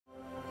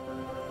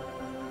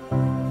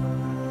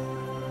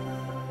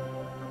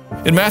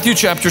In Matthew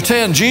chapter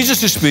 10,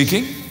 Jesus is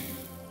speaking.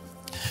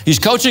 He's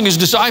coaching his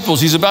disciples.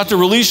 He's about to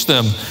release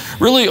them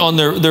really on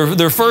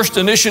their first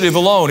initiative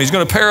alone. He's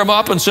going to pair them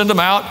up and send them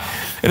out.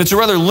 And it's a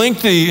rather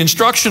lengthy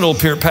instructional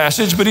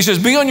passage, but he says,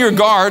 be on your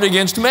guard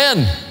against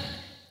men.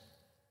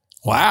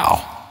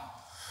 Wow.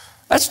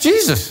 That's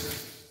Jesus.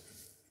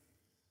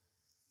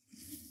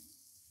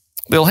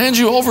 They'll hand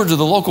you over to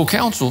the local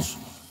councils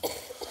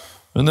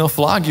and they'll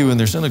flog you in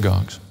their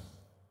synagogues.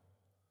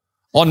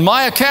 On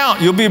my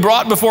account, you'll be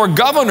brought before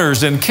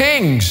governors and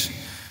kings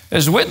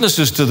as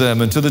witnesses to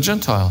them and to the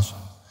Gentiles.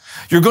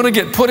 You're going to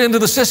get put into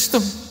the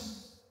system.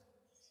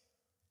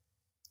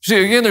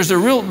 See, again, there's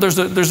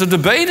a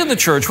debate in the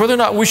church whether or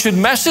not we should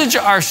message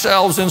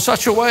ourselves in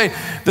such a way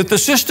that the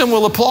system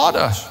will applaud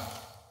us.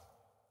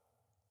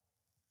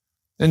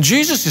 And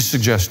Jesus is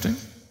suggesting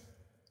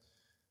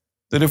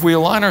that if we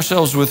align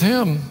ourselves with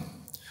him,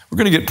 we're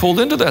going to get pulled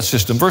into that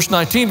system. Verse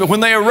 19, but when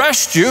they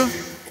arrest you,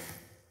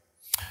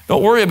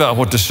 don't worry about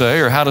what to say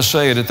or how to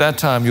say it. At that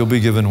time, you'll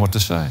be given what to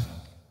say.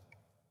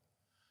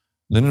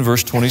 Then in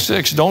verse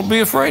 26, don't be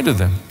afraid of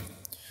them.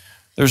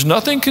 There's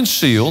nothing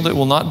concealed that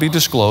will not be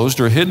disclosed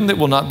or hidden that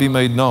will not be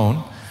made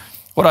known.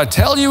 What I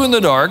tell you in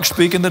the dark,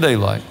 speak in the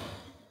daylight.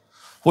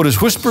 What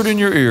is whispered in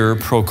your ear,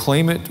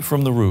 proclaim it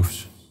from the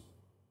roofs.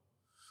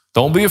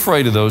 Don't be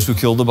afraid of those who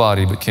kill the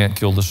body but can't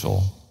kill the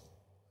soul.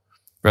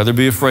 Rather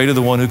be afraid of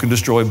the one who can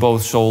destroy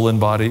both soul and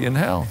body in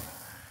hell.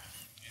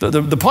 The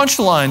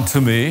punchline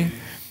to me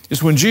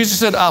is when Jesus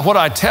said, what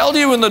I tell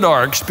you in the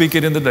dark, speak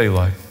it in the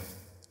daylight.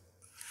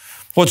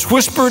 What's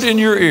whispered in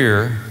your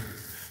ear,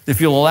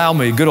 if you'll allow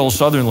me, good old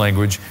Southern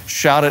language,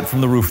 shout it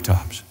from the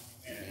rooftops.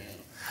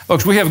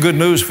 Folks, we have good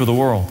news for the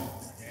world.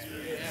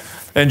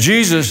 And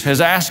Jesus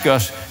has asked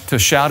us to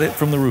shout it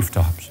from the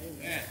rooftops.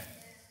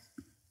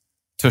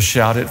 To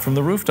shout it from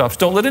the rooftops.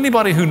 Don't let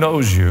anybody who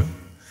knows you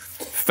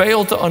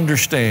fail to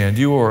understand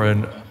you are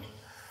an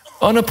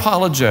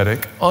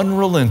unapologetic,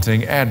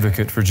 unrelenting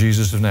advocate for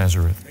Jesus of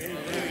Nazareth.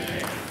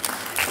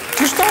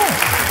 Just don't.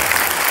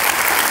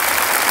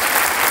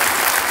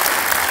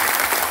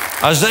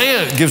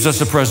 Isaiah gives us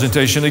a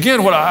presentation.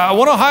 Again, what I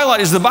want to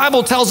highlight is the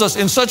Bible tells us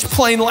in such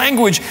plain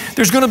language,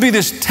 there's going to be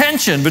this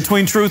tension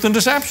between truth and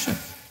deception.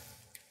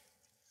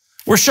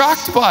 We're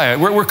shocked by it.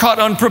 We're caught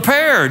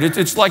unprepared.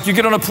 It's like you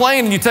get on a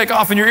plane and you take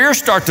off and your ears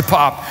start to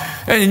pop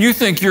and you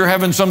think you're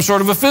having some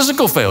sort of a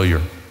physical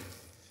failure.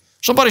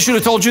 Somebody should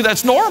have told you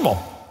that's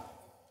normal.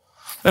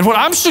 And what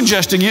I'm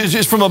suggesting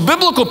is from a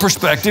biblical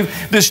perspective,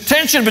 this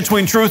tension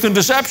between truth and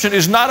deception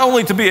is not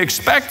only to be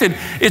expected,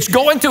 it's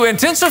going to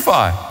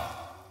intensify.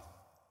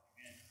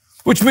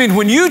 Which means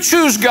when you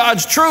choose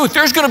God's truth,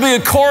 there's going to be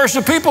a chorus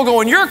of people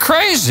going, you're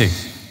crazy.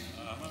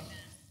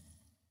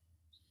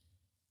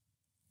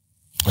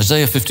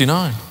 Isaiah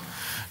 59,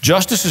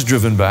 justice is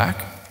driven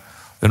back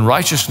and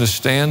righteousness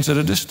stands at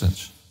a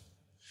distance.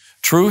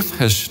 Truth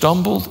has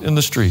stumbled in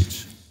the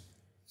streets.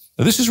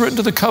 Now, this is written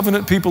to the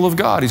covenant people of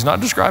God. He's not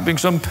describing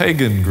some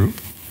pagan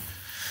group.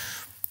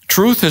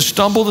 Truth has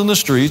stumbled in the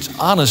streets.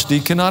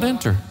 Honesty cannot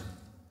enter.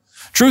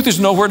 Truth is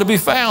nowhere to be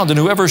found, and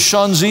whoever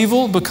shuns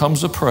evil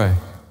becomes a prey.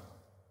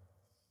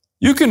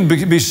 You can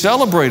be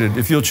celebrated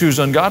if you'll choose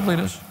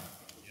ungodliness.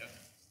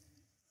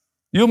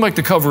 You'll make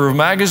the cover of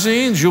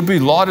magazines. You'll be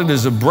lauded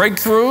as a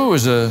breakthrough,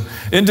 as an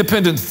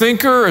independent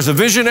thinker, as a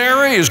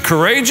visionary, as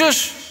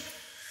courageous.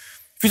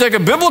 If you take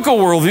a biblical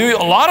worldview,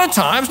 a lot of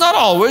times, not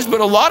always, but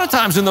a lot of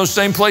times in those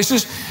same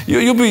places,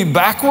 you'll be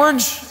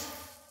backwards,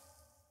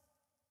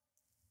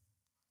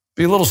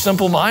 be a little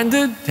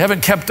simple-minded,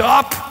 haven't kept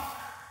up,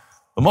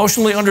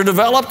 emotionally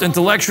underdeveloped,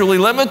 intellectually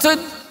limited,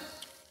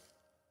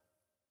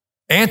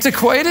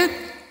 antiquated.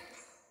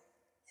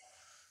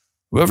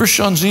 Whoever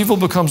shuns evil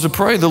becomes a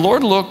prey. The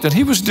Lord looked and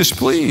he was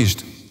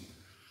displeased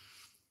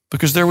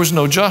because there was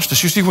no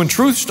justice. You see, when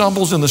truth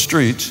stumbles in the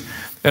streets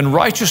and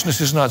righteousness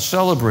is not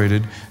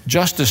celebrated,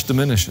 justice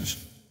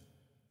diminishes.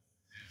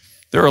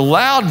 There are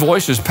loud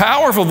voices,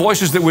 powerful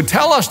voices that would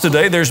tell us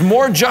today there's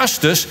more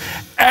justice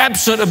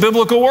absent a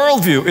biblical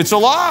worldview. It's a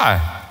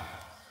lie.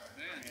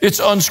 It's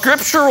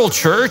unscriptural,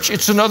 church.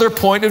 It's another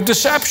point of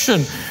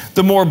deception.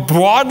 The more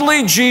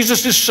broadly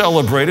Jesus is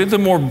celebrated, the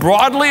more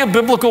broadly a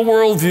biblical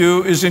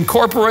worldview is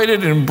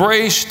incorporated,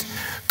 embraced,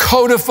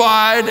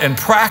 codified, and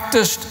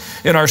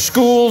practiced in our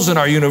schools, in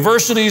our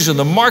universities, in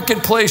the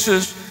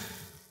marketplaces,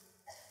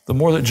 the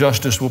more that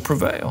justice will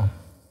prevail.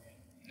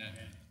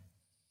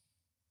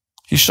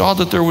 He saw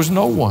that there was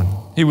no one.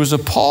 He was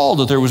appalled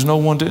that there was no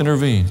one to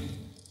intervene.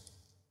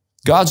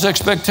 God's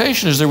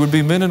expectation is there would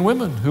be men and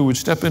women who would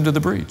step into the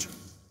breach.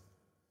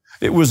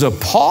 It was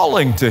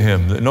appalling to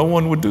him that no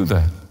one would do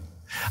that.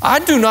 I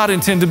do not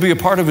intend to be a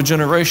part of a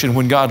generation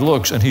when God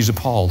looks and he's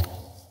appalled.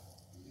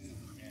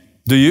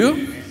 Do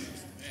you?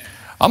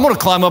 I'm going to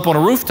climb up on a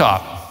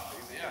rooftop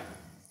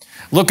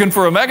looking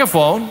for a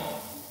megaphone.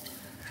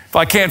 If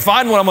I can't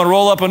find one, I'm going to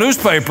roll up a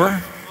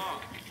newspaper.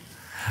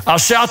 I'll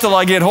shout till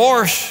I get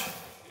hoarse.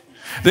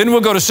 Then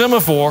we'll go to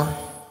semaphore.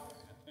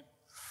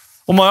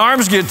 When my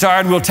arms get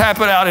tired, we'll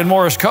tap it out in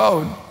Morse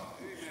code.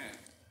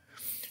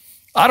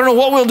 I don't know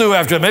what we'll do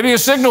after that. Maybe a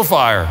signal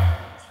fire.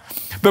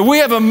 But we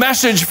have a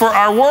message for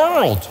our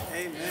world.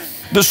 Amen.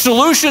 The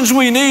solutions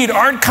we need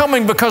aren't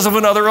coming because of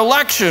another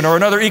election or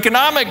another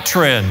economic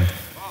trend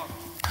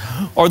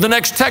or the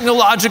next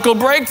technological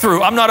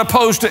breakthrough. I'm not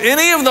opposed to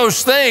any of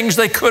those things.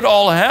 They could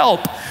all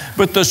help.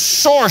 But the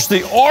source,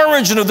 the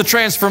origin of the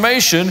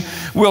transformation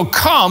will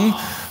come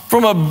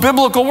from a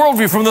biblical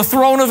worldview, from the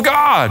throne of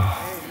God.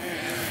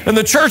 Amen. And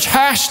the church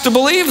has to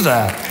believe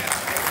that.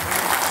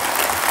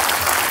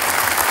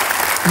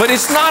 But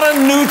it's not a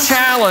new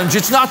challenge.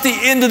 It's not the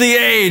end of the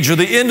age or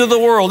the end of the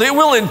world. It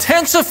will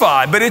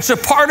intensify, but it's a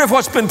part of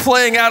what's been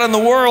playing out in the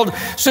world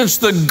since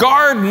the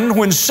garden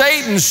when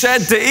Satan said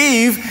to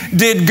Eve,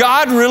 "Did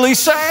God really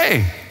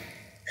say?"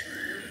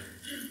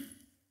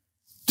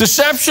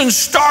 Deception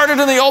started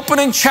in the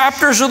opening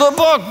chapters of the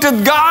book.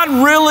 Did God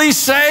really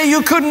say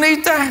you couldn't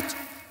eat that?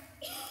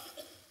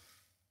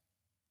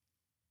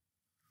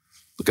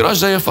 Look at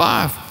Isaiah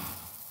 5.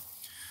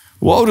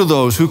 Woe to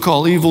those who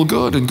call evil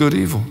good and good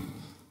evil.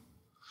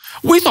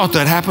 We thought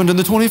that happened in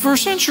the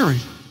 21st century.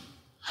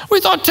 We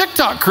thought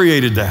TikTok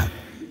created that.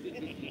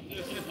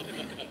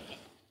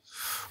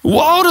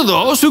 Woe to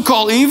those who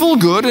call evil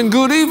good and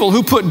good evil,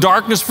 who put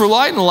darkness for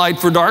light and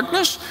light for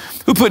darkness,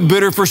 who put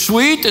bitter for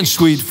sweet and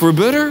sweet for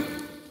bitter.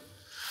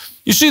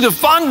 You see, the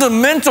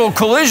fundamental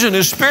collision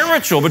is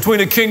spiritual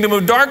between a kingdom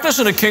of darkness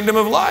and a kingdom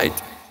of light.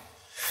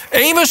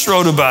 Amos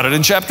wrote about it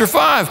in chapter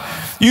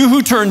 5. You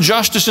who turn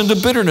justice into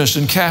bitterness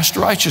and cast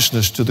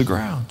righteousness to the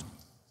ground.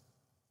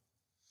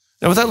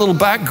 Now, with that little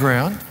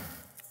background,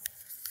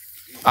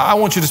 I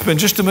want you to spend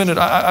just a minute.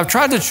 I've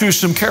tried to choose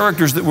some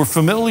characters that were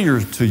familiar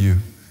to you.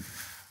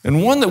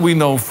 And one that we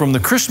know from the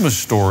Christmas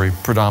story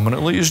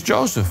predominantly is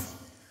Joseph.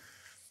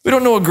 We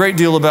don't know a great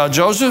deal about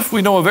Joseph.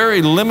 We know a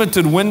very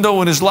limited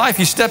window in his life.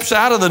 He steps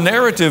out of the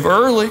narrative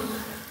early.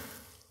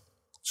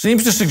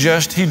 Seems to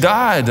suggest he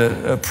died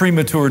a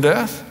premature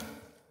death.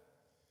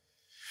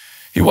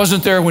 He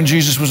wasn't there when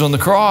Jesus was on the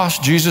cross.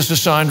 Jesus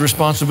assigned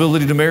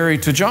responsibility to Mary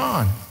to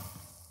John.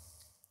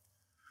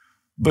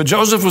 But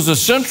Joseph was a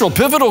central,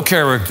 pivotal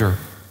character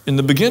in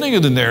the beginning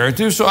of the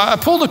narrative. So I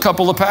pulled a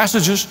couple of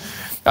passages.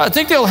 I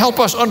think they'll help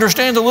us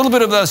understand a little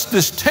bit of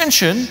this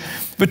tension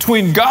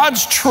between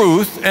God's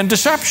truth and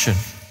deception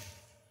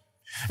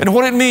and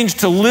what it means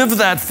to live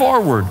that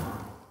forward.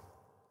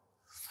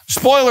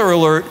 Spoiler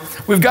alert,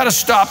 we've got to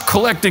stop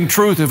collecting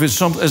truth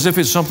as if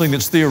it's something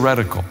that's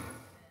theoretical.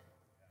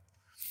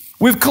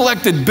 We've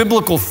collected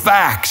biblical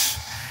facts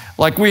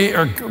like we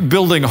are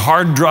building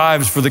hard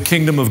drives for the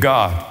kingdom of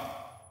God.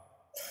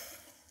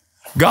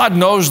 God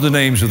knows the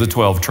names of the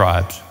 12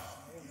 tribes.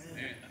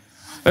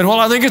 And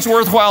while I think it's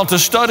worthwhile to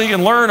study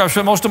and learn, I've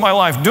spent most of my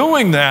life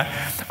doing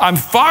that, I'm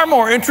far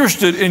more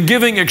interested in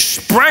giving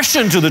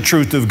expression to the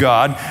truth of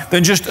God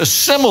than just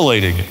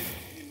assimilating it.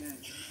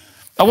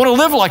 I want to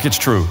live like it's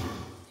true.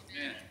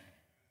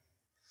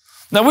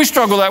 Now, we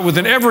struggle that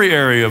within every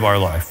area of our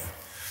life.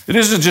 It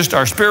isn't just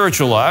our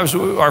spiritual lives,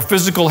 our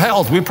physical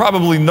health. We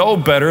probably know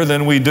better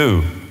than we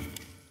do.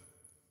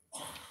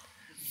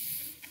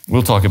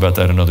 We'll talk about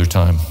that another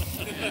time.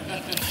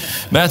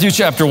 Matthew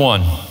chapter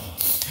 1.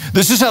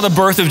 This is how the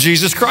birth of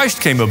Jesus Christ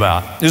came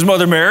about. His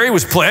mother Mary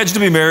was pledged to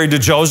be married to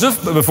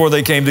Joseph, but before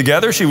they came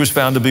together, she was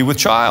found to be with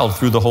child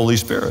through the Holy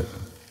Spirit.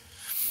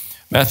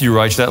 Matthew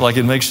writes that like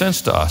it makes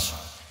sense to us.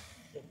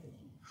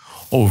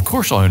 Oh, of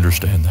course I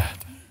understand that.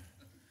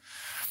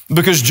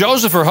 Because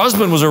Joseph, her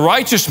husband, was a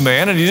righteous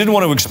man and he didn't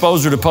want to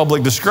expose her to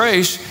public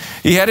disgrace,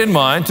 he had in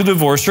mind to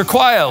divorce her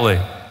quietly.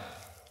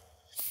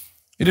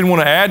 He didn't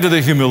want to add to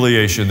the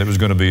humiliation that was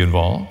going to be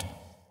involved.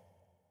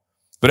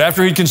 But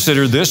after he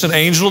considered this, an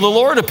angel of the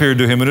Lord appeared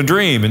to him in a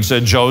dream and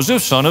said,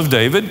 Joseph, son of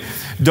David,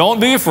 don't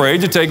be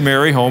afraid to take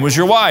Mary home as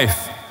your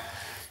wife,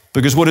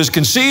 because what is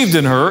conceived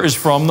in her is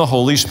from the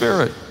Holy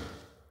Spirit.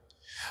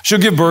 She'll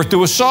give birth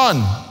to a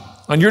son,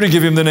 and you're to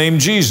give him the name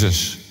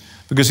Jesus,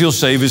 because he'll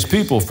save his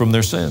people from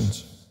their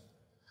sins.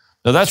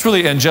 Now that's where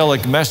the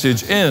angelic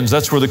message ends.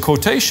 That's where the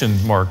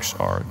quotation marks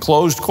are,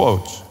 closed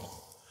quotes.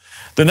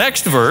 The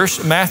next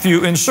verse,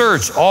 Matthew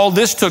inserts, all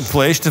this took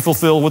place to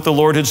fulfill what the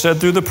Lord had said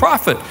through the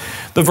prophet.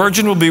 The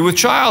virgin will be with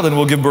child and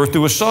will give birth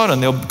to a son,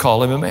 and they'll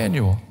call him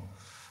Emmanuel,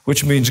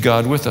 which means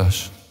God with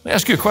us. Let me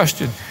ask you a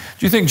question.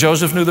 Do you think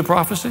Joseph knew the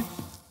prophecy?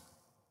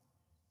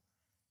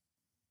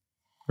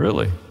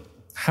 Really?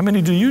 How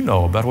many do you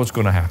know about what's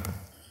going to happen?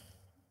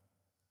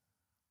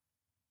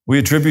 We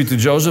attribute to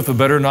Joseph a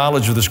better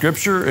knowledge of the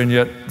Scripture, and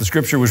yet the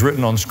Scripture was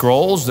written on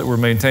scrolls that were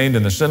maintained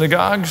in the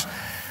synagogues,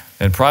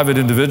 and private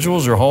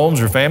individuals or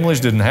homes or families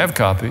didn't have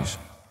copies.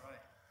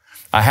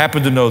 I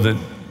happen to know that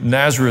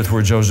Nazareth,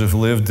 where Joseph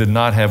lived, did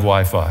not have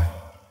Wi-Fi.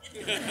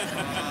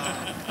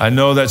 I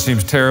know that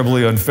seems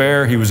terribly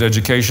unfair. He was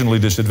educationally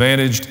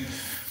disadvantaged,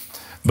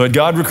 but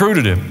God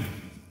recruited him.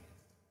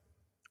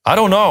 I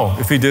don't know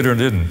if he did or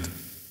didn't.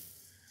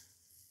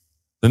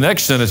 The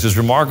next sentence is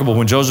remarkable.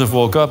 When Joseph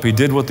woke up, he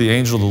did what the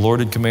angel of the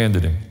Lord had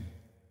commanded him,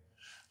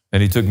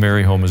 and he took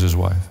Mary home as his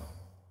wife.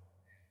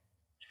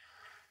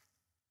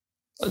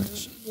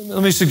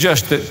 Let me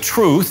suggest that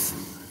truth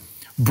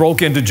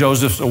broke into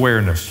Joseph's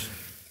awareness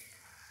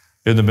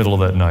in the middle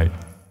of that night.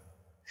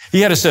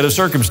 He had a set of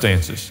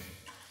circumstances.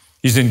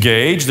 He's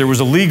engaged. There was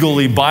a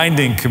legally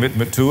binding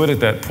commitment to it at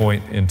that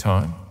point in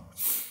time.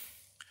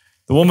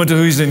 The woman to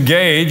whom he's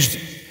engaged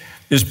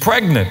is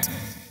pregnant,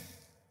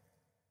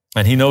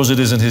 and he knows it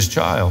isn't his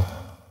child.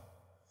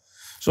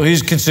 So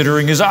he's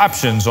considering his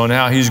options on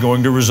how he's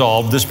going to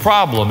resolve this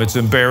problem. It's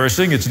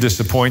embarrassing, it's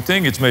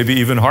disappointing, it's maybe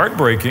even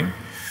heartbreaking.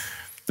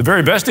 The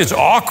very best, it's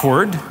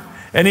awkward,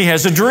 and he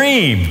has a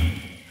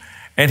dream,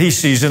 and he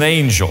sees an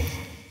angel.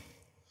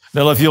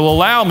 Now, if you'll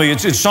allow me,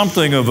 it's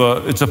something of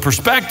it's a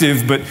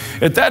perspective, but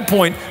at that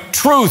point,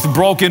 truth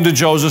broke into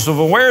Joseph's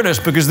awareness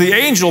because the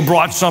angel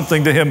brought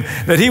something to him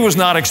that he was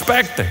not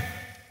expecting.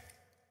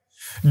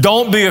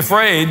 Don't be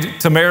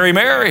afraid to marry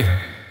Mary.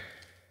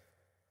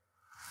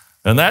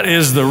 And that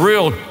is the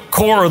real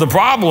core of the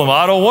problem.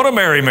 I don't want to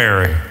marry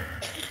Mary.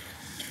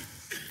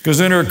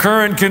 Because in her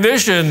current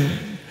condition,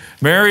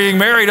 marrying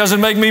Mary doesn't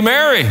make me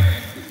Mary.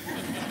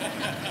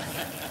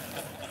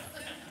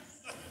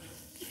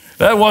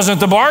 That wasn't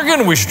the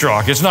bargain we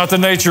struck. It's not the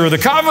nature of the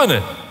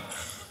covenant.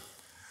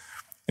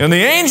 And the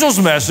angel's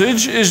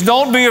message is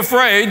don't be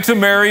afraid to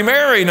marry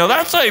Mary. Now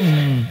that's a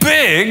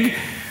big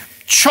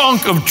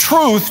chunk of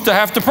truth to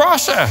have to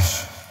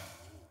process.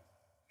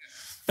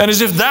 And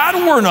as if that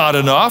were not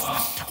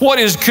enough, what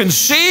is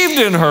conceived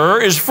in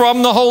her is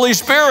from the Holy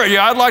Spirit.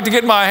 Yeah, I'd like to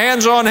get my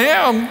hands on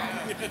him.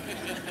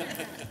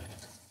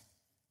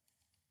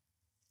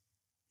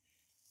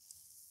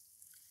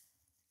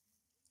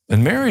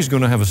 And Mary's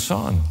going to have a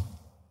son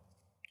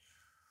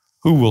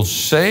who will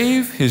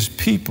save his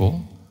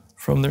people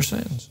from their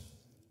sins.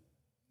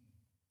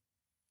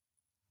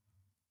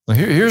 Now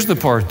here's the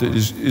part that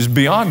is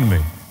beyond me.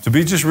 To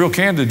be just real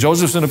candid,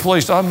 Joseph's in a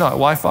place I'm not,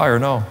 Wi-Fi or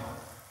no.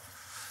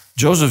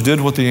 Joseph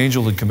did what the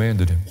angel had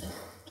commanded him.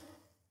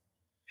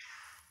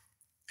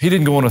 He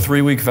didn't go on a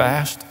 3-week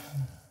fast.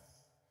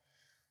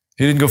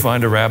 He didn't go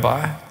find a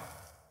rabbi.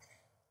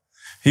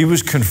 He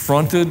was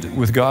confronted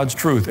with God's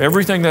truth.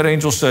 Everything that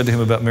angel said to him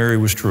about Mary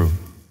was true.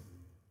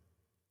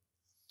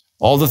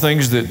 All the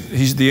things that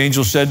the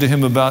angel said to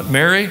him about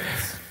Mary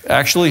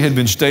actually had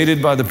been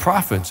stated by the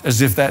prophets,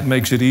 as if that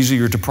makes it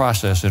easier to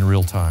process in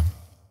real time.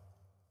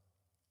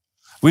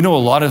 We know a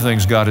lot of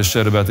things God has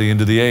said about the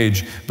end of the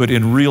age, but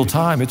in real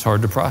time, it's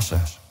hard to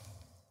process.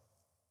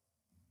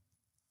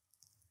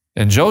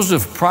 And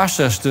Joseph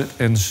processed it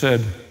and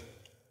said,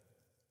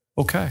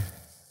 okay,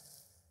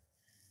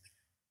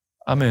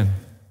 I'm in.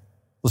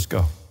 Let's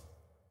go.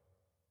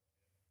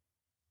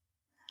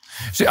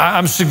 See,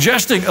 I'm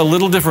suggesting a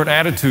little different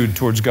attitude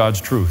towards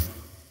God's truth.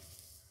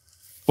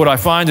 What I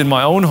find in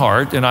my own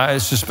heart, and I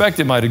suspect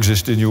it might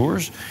exist in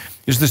yours,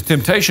 is this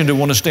temptation to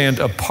want to stand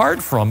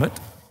apart from it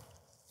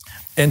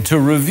and to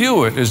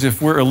review it as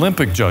if we're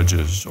Olympic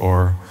judges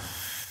or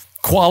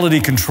quality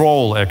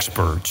control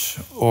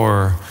experts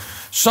or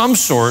some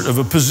sort of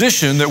a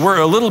position that we're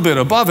a little bit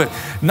above it,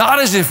 not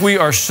as if we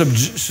are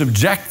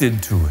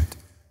subjected to it.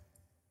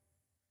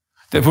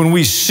 That when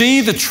we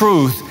see the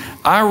truth,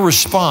 our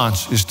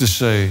response is to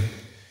say,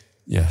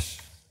 yes.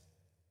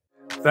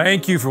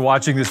 Thank you for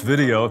watching this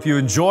video. If you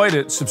enjoyed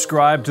it,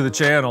 subscribe to the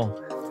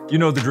channel. You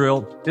know the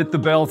drill. Hit the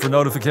bell for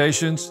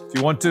notifications. If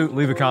you want to,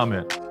 leave a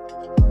comment.